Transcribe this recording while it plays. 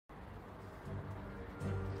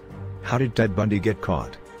How did Ted Bundy get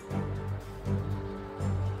caught?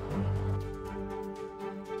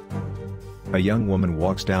 A young woman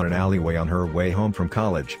walks down an alleyway on her way home from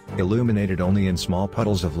college, illuminated only in small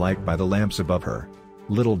puddles of light by the lamps above her.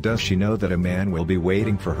 Little does she know that a man will be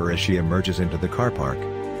waiting for her as she emerges into the car park.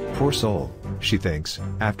 Poor soul, she thinks,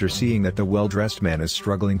 after seeing that the well-dressed man is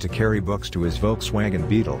struggling to carry books to his Volkswagen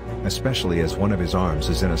Beetle, especially as one of his arms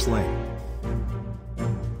is in a sling.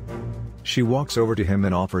 She walks over to him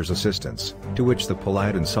and offers assistance, to which the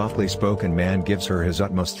polite and softly spoken man gives her his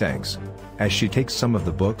utmost thanks. As she takes some of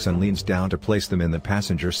the books and leans down to place them in the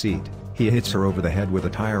passenger seat, he hits her over the head with a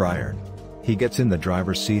tire iron. He gets in the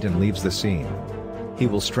driver's seat and leaves the scene. He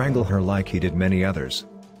will strangle her like he did many others.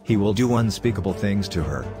 He will do unspeakable things to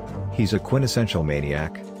her. He's a quintessential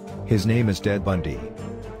maniac. His name is Ted Bundy.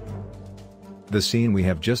 The scene we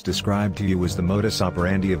have just described to you was the modus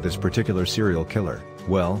operandi of this particular serial killer.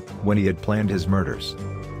 Well, when he had planned his murders.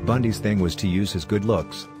 Bundy's thing was to use his good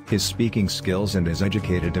looks, his speaking skills and his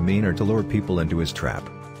educated demeanor to lure people into his trap.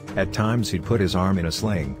 At times he'd put his arm in a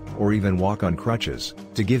sling, or even walk on crutches,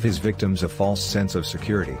 to give his victims a false sense of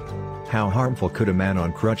security. How harmful could a man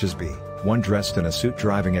on crutches be, one dressed in a suit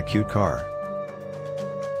driving a cute car?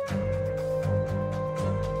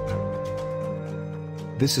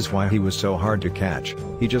 This is why he was so hard to catch.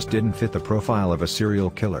 He just didn't fit the profile of a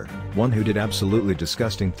serial killer, one who did absolutely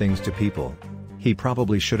disgusting things to people. He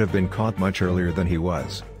probably should have been caught much earlier than he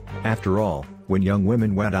was. After all, when young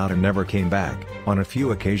women went out and never came back, on a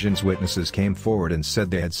few occasions witnesses came forward and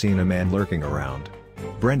said they had seen a man lurking around.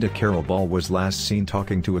 Brenda Carroll Ball was last seen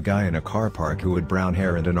talking to a guy in a car park who had brown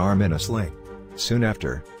hair and an arm in a sling. Soon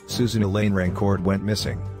after, Susan Elaine Rancourt went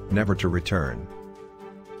missing, never to return.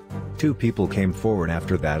 2 people came forward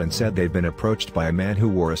after that and said they'd been approached by a man who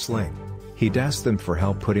wore a sling. He'd asked them for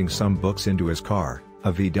help putting some books into his car,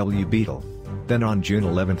 a VW Beetle. Then on June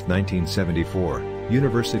 11, 1974,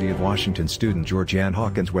 University of Washington student Georgianne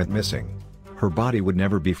Hawkins went missing. Her body would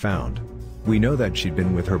never be found. We know that she'd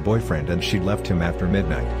been with her boyfriend and she'd left him after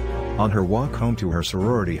midnight. On her walk home to her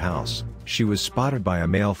sorority house, she was spotted by a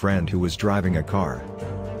male friend who was driving a car.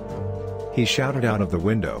 He shouted out of the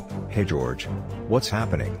window, "Hey George. What's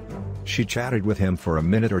happening?" She chatted with him for a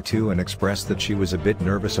minute or two and expressed that she was a bit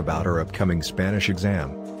nervous about her upcoming Spanish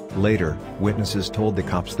exam. Later, witnesses told the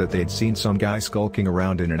cops that they'd seen some guy skulking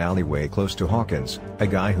around in an alleyway close to Hawkins, a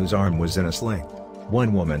guy whose arm was in a sling.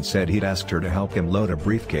 One woman said he'd asked her to help him load a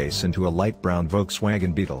briefcase into a light brown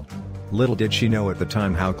Volkswagen Beetle. Little did she know at the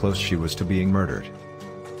time how close she was to being murdered.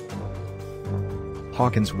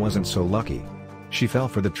 Hawkins wasn't so lucky. She fell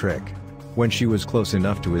for the trick. When she was close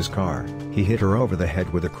enough to his car, he hit her over the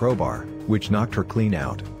head with a crowbar, which knocked her clean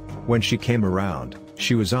out. When she came around,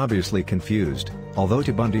 she was obviously confused, although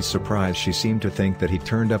to Bundy's surprise she seemed to think that he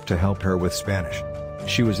turned up to help her with Spanish.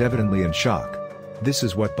 She was evidently in shock. This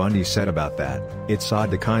is what Bundy said about that: "It's odd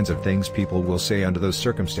the kinds of things people will say under those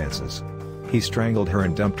circumstances." He strangled her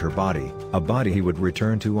and dumped her body, a body he would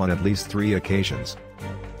return to on at least 3 occasions.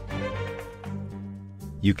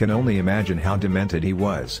 You can only imagine how demented he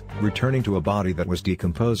was, returning to a body that was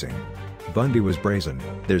decomposing. Bundy was brazen,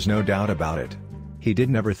 there's no doubt about it. He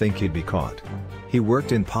didn't ever think he'd be caught. He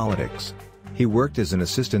worked in politics. He worked as an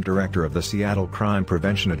assistant director of the Seattle Crime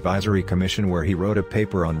Prevention Advisory Commission, where he wrote a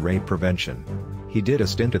paper on rape prevention. He did a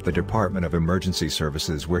stint at the Department of Emergency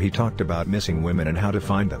Services, where he talked about missing women and how to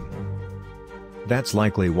find them. That's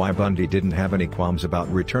likely why Bundy didn't have any qualms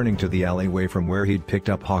about returning to the alleyway from where he'd picked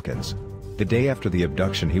up Hawkins. The day after the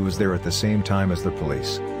abduction he was there at the same time as the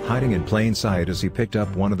police, hiding in plain sight as he picked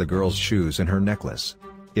up one of the girl's shoes and her necklace.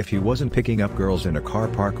 If he wasn't picking up girls in a car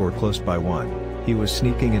park or close by one, he was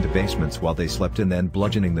sneaking into basements while they slept and then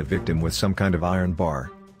bludgeoning the victim with some kind of iron bar.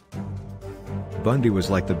 Bundy was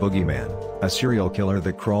like the boogeyman, a serial killer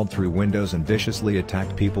that crawled through windows and viciously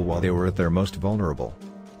attacked people while they were at their most vulnerable.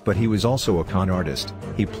 But he was also a con artist.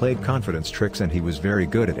 He played confidence tricks and he was very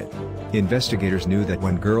good at it. Investigators knew that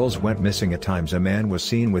when girls went missing at times a man was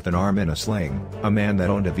seen with an arm in a sling, a man that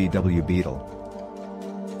owned a VW Beetle.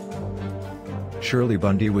 Surely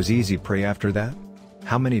Bundy was easy prey after that?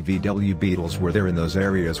 How many VW Beetles were there in those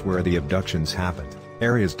areas where the abductions happened,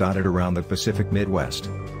 areas dotted around the Pacific Midwest?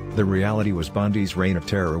 The reality was Bundy's reign of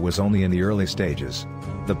terror was only in the early stages.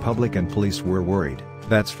 The public and police were worried,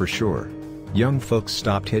 that's for sure. Young folks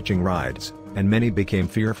stopped hitching rides, and many became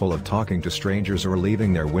fearful of talking to strangers or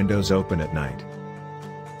leaving their windows open at night.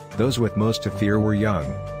 Those with most to fear were young,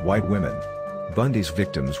 white women. Bundy's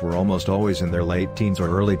victims were almost always in their late teens or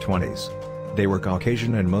early 20s. They were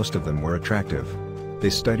Caucasian and most of them were attractive. They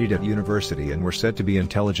studied at university and were said to be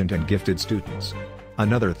intelligent and gifted students.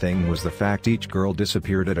 Another thing was the fact each girl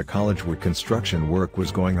disappeared at a college where construction work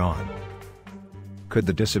was going on. Could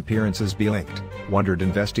the disappearances be linked, wondered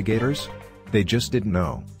investigators? They just didn't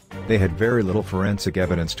know. They had very little forensic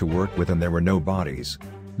evidence to work with and there were no bodies.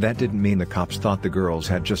 That didn't mean the cops thought the girls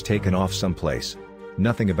had just taken off someplace.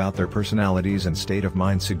 Nothing about their personalities and state of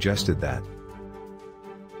mind suggested that.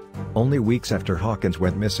 Only weeks after Hawkins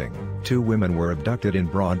went missing, 2 women were abducted in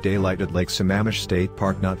broad daylight at Lake Sammamish State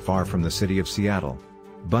Park not far from the city of Seattle.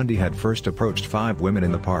 Bundy had first approached 5 women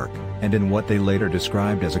in the park, and in what they later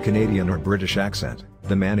described as a Canadian or British accent,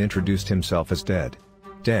 the man introduced himself as Ted.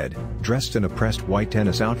 Ted, dressed in a pressed white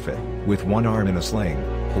tennis outfit, with one arm in a sling,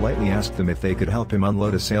 politely asked them if they could help him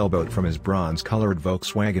unload a sailboat from his bronze-colored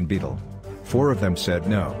Volkswagen Beetle. 4 of them said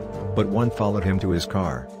no, but one followed him to his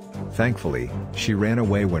car. Thankfully, she ran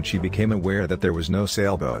away when she became aware that there was no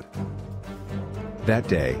sailboat. That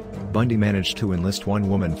day, Bundy managed to enlist one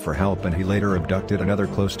woman for help and he later abducted another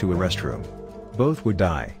close to a restroom. Both would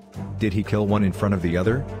die. Did he kill one in front of the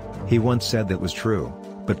other? He once said that was true,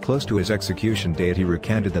 but close to his execution date he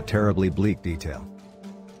recanted that terribly bleak detail.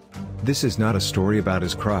 This is not a story about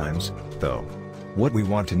his crimes, though. What we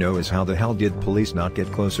want to know is how the hell did police not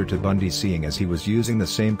get closer to Bundy, seeing as he was using the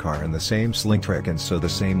same car and the same sling trick and so the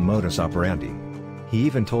same modus operandi. He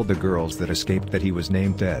even told the girls that escaped that he was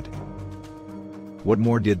named Ted. What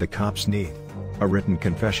more did the cops need? A written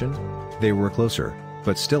confession? They were closer,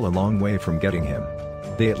 but still a long way from getting him.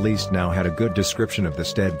 They at least now had a good description of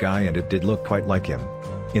this dead guy and it did look quite like him.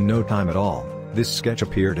 In no time at all, this sketch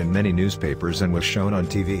appeared in many newspapers and was shown on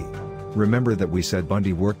TV. Remember that we said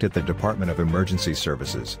Bundy worked at the Department of Emergency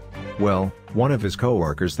Services? Well, one of his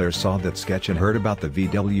co-workers there saw that sketch and heard about the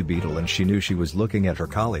VW Beetle and she knew she was looking at her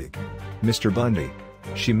colleague, Mr. Bundy.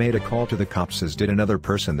 She made a call to the cops, as did another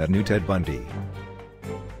person that knew Ted Bundy.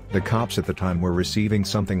 The cops at the time were receiving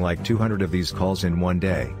something like 200 of these calls in one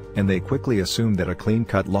day, and they quickly assumed that a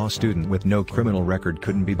clean-cut law student with no criminal record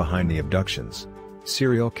couldn't be behind the abductions.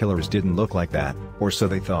 Serial killers didn't look like that, or so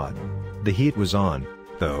they thought. The heat was on,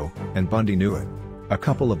 though, and Bundy knew it. A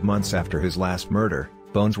couple of months after his last murder,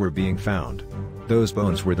 bones were being found. Those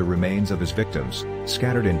bones were the remains of his victims,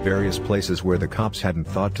 scattered in various places where the cops hadn't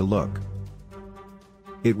thought to look.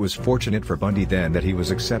 It was fortunate for Bundy then that he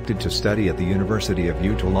was accepted to study at the University of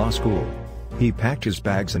Utah Law School. He packed his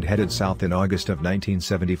bags and headed south in August of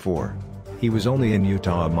 1974. He was only in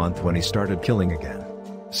Utah a month when he started killing again.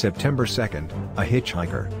 September 2nd, a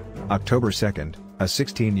hitchhiker. October 2nd, a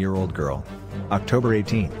 16-year-old girl. October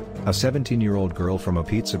 18th, a 17-year-old girl from a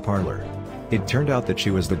pizza parlor. It turned out that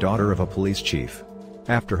she was the daughter of a police chief.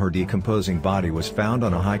 After her decomposing body was found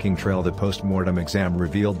on a hiking trail, the post-mortem exam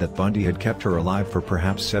revealed that Bundy had kept her alive for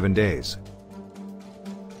perhaps 7 days.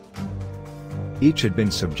 Each had been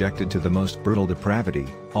subjected to the most brutal depravity,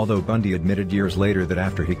 although Bundy admitted years later that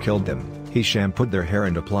after he killed them, he shampooed their hair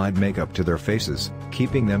and applied makeup to their faces,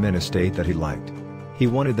 keeping them in a state that he liked. He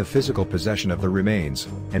wanted the physical possession of the remains,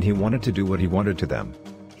 and he wanted to do what he wanted to them.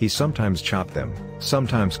 He sometimes chopped them,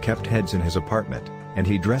 sometimes kept heads in his apartment, and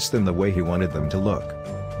he dressed them the way he wanted them to look.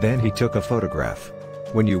 Then he took a photograph.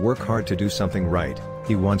 When you work hard to do something right,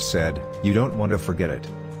 he once said, you don't want to forget it.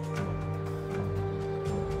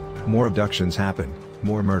 More abductions happened,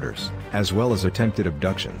 more murders, as well as attempted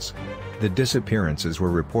abductions. The disappearances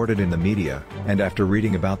were reported in the media, and after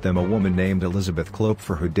reading about them, a woman named Elizabeth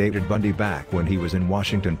Klopfer, who dated Bundy back when he was in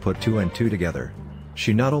Washington, put 2 and 2 together.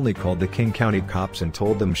 She not only called the King County cops and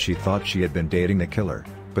told them she thought she had been dating the killer,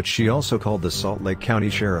 but she also called the Salt Lake County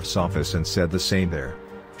Sheriff's Office and said the same there.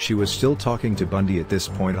 She was still talking to Bundy at this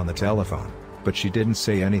point on the telephone, but she didn't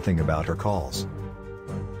say anything about her calls.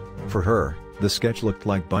 For her, the sketch looked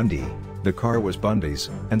like Bundy, the car was Bundy's,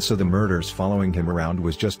 and so the murders following him around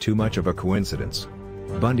was just too much of a coincidence.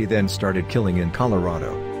 Bundy then started killing in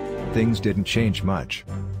Colorado. Things didn't change much.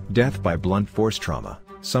 Death by blunt force trauma,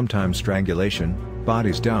 sometimes strangulation,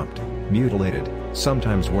 bodies dumped, mutilated,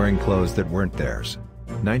 sometimes wearing clothes that weren't theirs.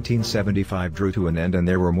 1975 drew to an end and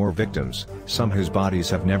there were more victims, some whose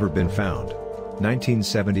bodies have never been found.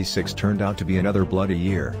 1976 turned out to be another bloody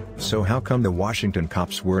year, so how come the Washington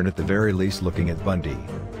cops weren't at the very least looking at Bundy?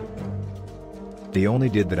 They only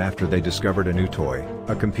did that after they discovered a new toy,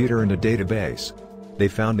 a computer and a database. They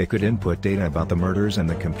found they could input data about the murders and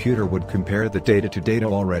the computer would compare the data to data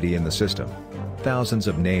already in the system. Thousands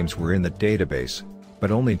of names were in the database,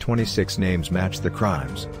 but only 26 names matched the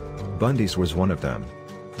crimes. Bundy's was one of them.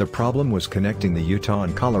 The problem was connecting the Utah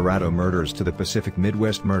and Colorado murders to the Pacific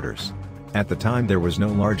Midwest murders. At the time there was no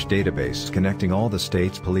large database connecting all the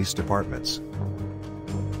state's police departments.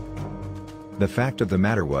 The fact of the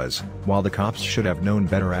matter was, while the cops should have known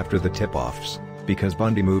better after the tip-offs, because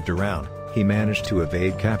Bundy moved around, He managed to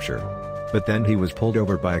evade capture. But then he was pulled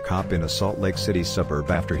over by a cop in a Salt Lake City suburb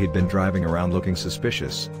after he'd been driving around looking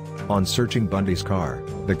suspicious. On searching Bundy's car,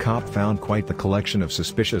 the cop found quite the collection of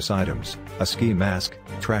suspicious items: a ski mask,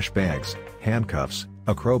 trash bags, handcuffs,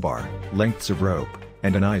 a crowbar, lengths of rope,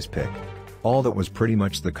 and an ice pick. All that was pretty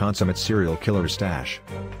much the consummate serial killer's stash.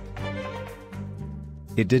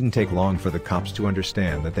 It didn't take long for the cops to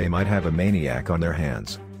understand that they might have a maniac on their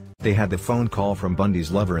hands. They had the phone call from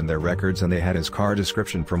Bundy's lover in their records, and they had his car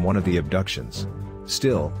description from one of the abductions.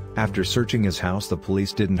 Still, after searching his house, the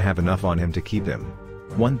police didn't have enough on him to keep him.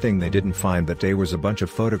 One thing they didn't find that day was a bunch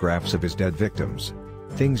of photographs of his dead victims.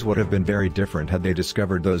 Things would have been very different had they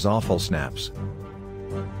discovered those awful snaps.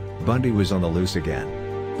 Bundy was on the loose again.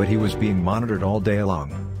 But he was being monitored all day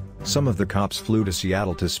long. Some of the cops flew to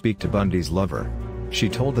Seattle to speak to Bundy's lover. She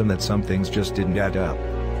told them that some things just didn't add up.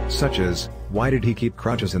 Such as, why did he keep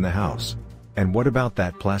crutches in the house? And what about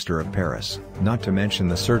that plaster of Paris? Not to mention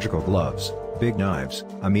the surgical gloves, big knives,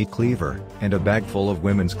 a meat cleaver, and a bag full of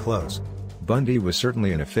women's clothes. Bundy was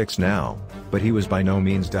certainly in a fix now, but he was by no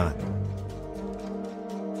means done.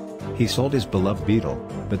 He sold his beloved Beetle,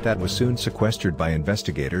 but that was soon sequestered by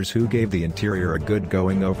investigators who gave the interior a good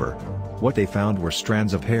going over. What they found were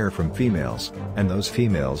strands of hair from females, and those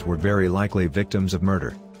females were very likely victims of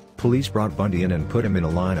murder. Police brought Bundy in and put him in a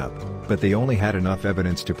lineup, but they only had enough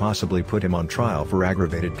evidence to possibly put him on trial for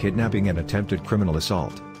aggravated kidnapping and attempted criminal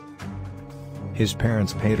assault. His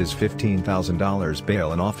parents paid his $15,000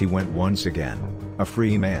 bail and off he went once again, a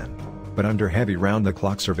free man. But under heavy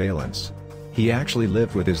round-the-clock surveillance. He actually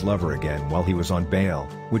lived with his lover again while he was on bail,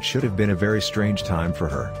 which should have been a very strange time for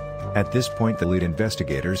her. At this point, the lead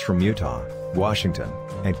investigators from Utah, Washington,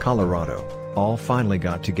 and Colorado all finally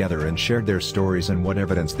got together and shared their stories and what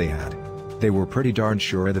evidence they had. They were pretty darn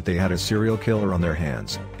sure that they had a serial killer on their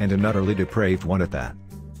hands, and an utterly depraved one at that.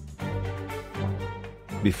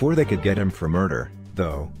 Before they could get him for murder,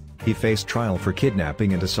 though, he faced trial for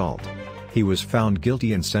kidnapping and assault. He was found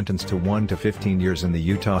guilty and sentenced to 1 to 15 years in the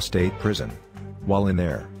Utah State Prison. While in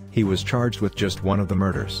there, he was charged with just one of the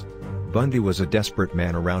murders. Bundy was a desperate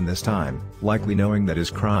man around this time, likely knowing that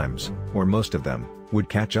his crimes, or most of them, would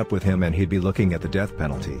catch up with him and he'd be looking at the death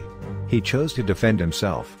penalty. He chose to defend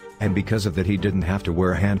himself, and because of that he didn't have to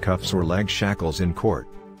wear handcuffs or leg shackles in court.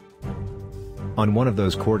 On one of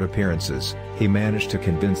those court appearances, he managed to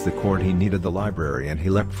convince the court he needed the library and he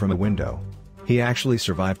leapt from a window. He actually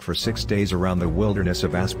survived for 6 days around the wilderness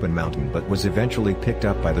of Aspen Mountain but was eventually picked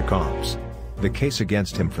up by the cops. The case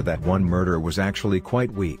against him for that one murder was actually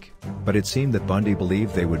quite weak, but it seemed that Bundy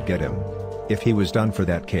believed they would get him. If he was done for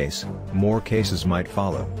that case, more cases might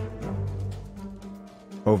follow.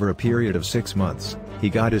 Over a period of 6 months, he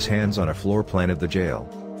got his hands on a floor plan of the jail.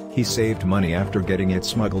 He saved money after getting it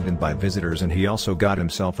smuggled in by visitors, and he also got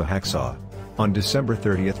himself a hacksaw. On December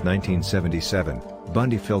 30, 1977,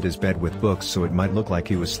 Bundy filled his bed with books so it might look like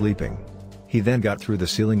he was sleeping. He then got through the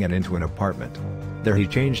ceiling and into an apartment. There he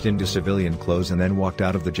changed into civilian clothes and then walked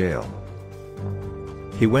out of the jail.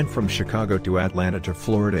 He went from Chicago to Atlanta to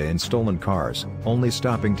Florida in stolen cars, only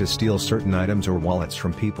stopping to steal certain items or wallets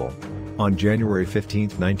from people. On January 15,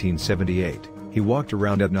 1978, he walked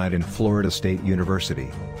around at night in Florida State University.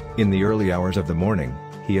 In the early hours of the morning,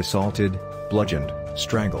 he assaulted, bludgeoned,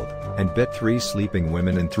 strangled, and bit 3 sleeping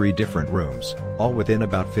women in 3 different rooms, all within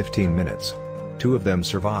about 15 minutes. 2 of them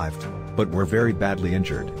survived, but were very badly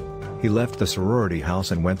injured. He left the sorority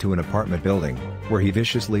house and went to an apartment building, where he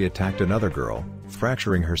viciously attacked another girl,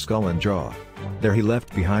 fracturing her skull and jaw. There he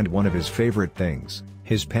left behind one of his favorite things,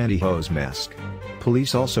 his pantyhose mask.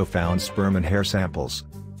 Police also found sperm and hair samples.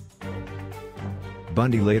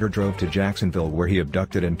 Bundy later drove to Jacksonville where he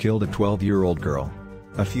abducted and killed a 12-year-old girl.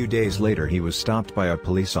 A few days later he was stopped by a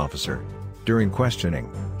police officer. During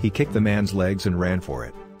questioning, he kicked the man's legs and ran for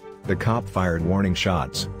it. The cop fired warning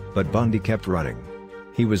shots, but Bundy kept running.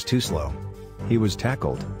 He was too slow. He was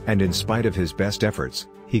tackled, and in spite of his best efforts,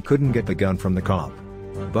 he couldn't get the gun from the cop.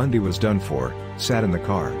 Bundy was done for, sat in the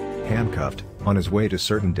car, handcuffed, on his way to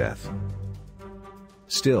certain death.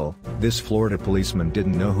 Still, this Florida policeman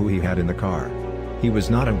didn't know who he had in the car. He was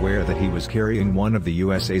not aware that he was carrying one of the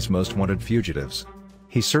USA's most wanted fugitives.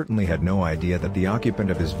 He certainly had no idea that the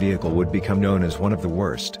occupant of his vehicle would become known as one of the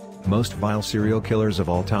worst, most vile serial killers of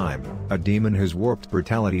all time, a demon whose warped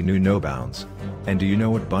brutality knew no bounds. And do you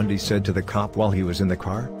know what Bundy said to the cop while he was in the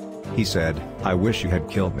car? He said, "I wish you had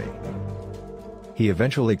killed me." He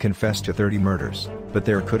eventually confessed to 30 murders, but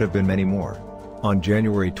there could have been many more. On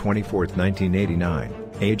January 24, 1989,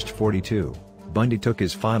 aged 42, Bundy took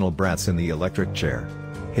his final breaths in the electric chair.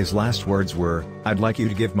 His last words were, "I'd like you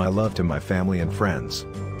to give my love to my family and friends."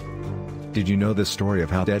 Did you know the story of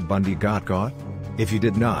how Ted Bundy got caught? If you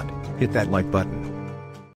did not, hit that like button.